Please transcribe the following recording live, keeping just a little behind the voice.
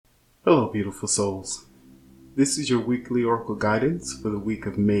Hello, beautiful souls. This is your weekly oracle guidance for the week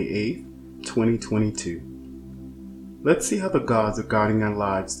of May 8th, 2022. Let's see how the gods are guiding our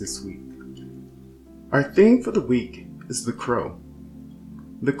lives this week. Our theme for the week is the crow.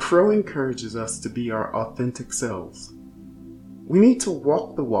 The crow encourages us to be our authentic selves. We need to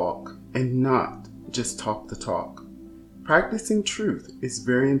walk the walk and not just talk the talk. Practicing truth is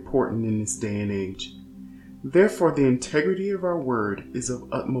very important in this day and age. Therefore, the integrity of our word is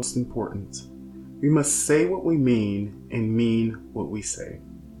of utmost importance. We must say what we mean and mean what we say.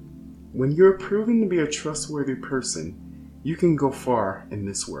 When you're proven to be a trustworthy person, you can go far in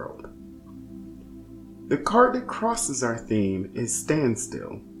this world. The card that crosses our theme is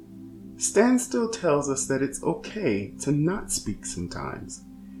standstill. Standstill tells us that it's okay to not speak sometimes.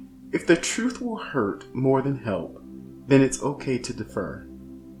 If the truth will hurt more than help, then it's okay to defer.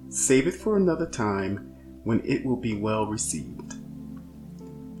 Save it for another time when it will be well received.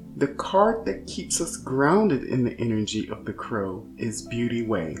 The card that keeps us grounded in the energy of the crow is Beauty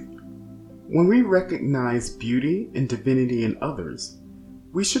Way. When we recognize beauty and divinity in others,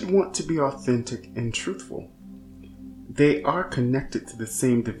 we should want to be authentic and truthful. They are connected to the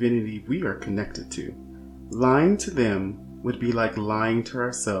same divinity we are connected to. Lying to them would be like lying to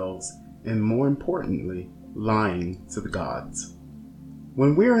ourselves, and more importantly, lying to the gods.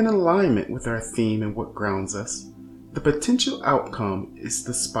 When we're in alignment with our theme and what grounds us, the potential outcome is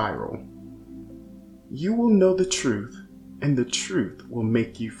the spiral. You will know the truth, and the truth will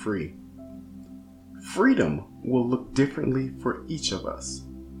make you free. Freedom will look differently for each of us.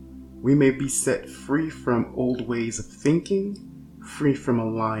 We may be set free from old ways of thinking, free from a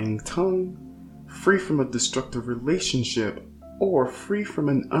lying tongue, free from a destructive relationship, or free from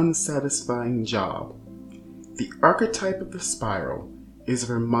an unsatisfying job. The archetype of the spiral is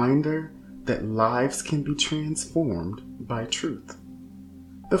a reminder that lives can be transformed by truth.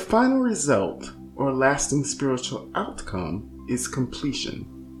 The final result or lasting spiritual outcome is completion.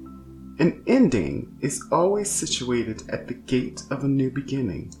 An ending is always situated at the gate of a new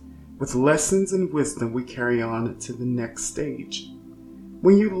beginning, with lessons and wisdom we carry on to the next stage.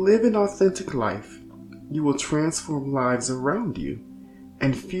 When you live an authentic life, you will transform lives around you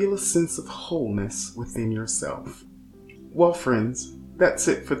and feel a sense of wholeness within yourself. Well, friends, that's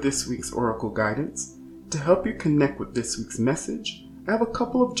it for this week's oracle guidance. To help you connect with this week's message, I have a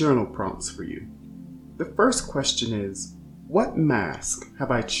couple of journal prompts for you. The first question is, what mask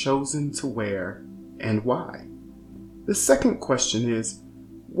have I chosen to wear and why? The second question is,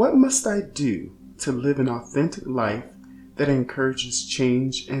 what must I do to live an authentic life that encourages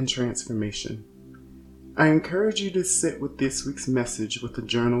change and transformation? I encourage you to sit with this week's message with a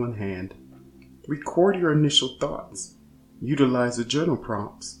journal in hand. Record your initial thoughts. Utilize the journal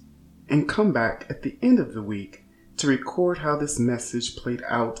prompts, and come back at the end of the week to record how this message played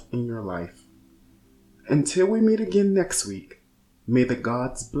out in your life. Until we meet again next week, may the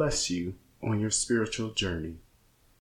gods bless you on your spiritual journey.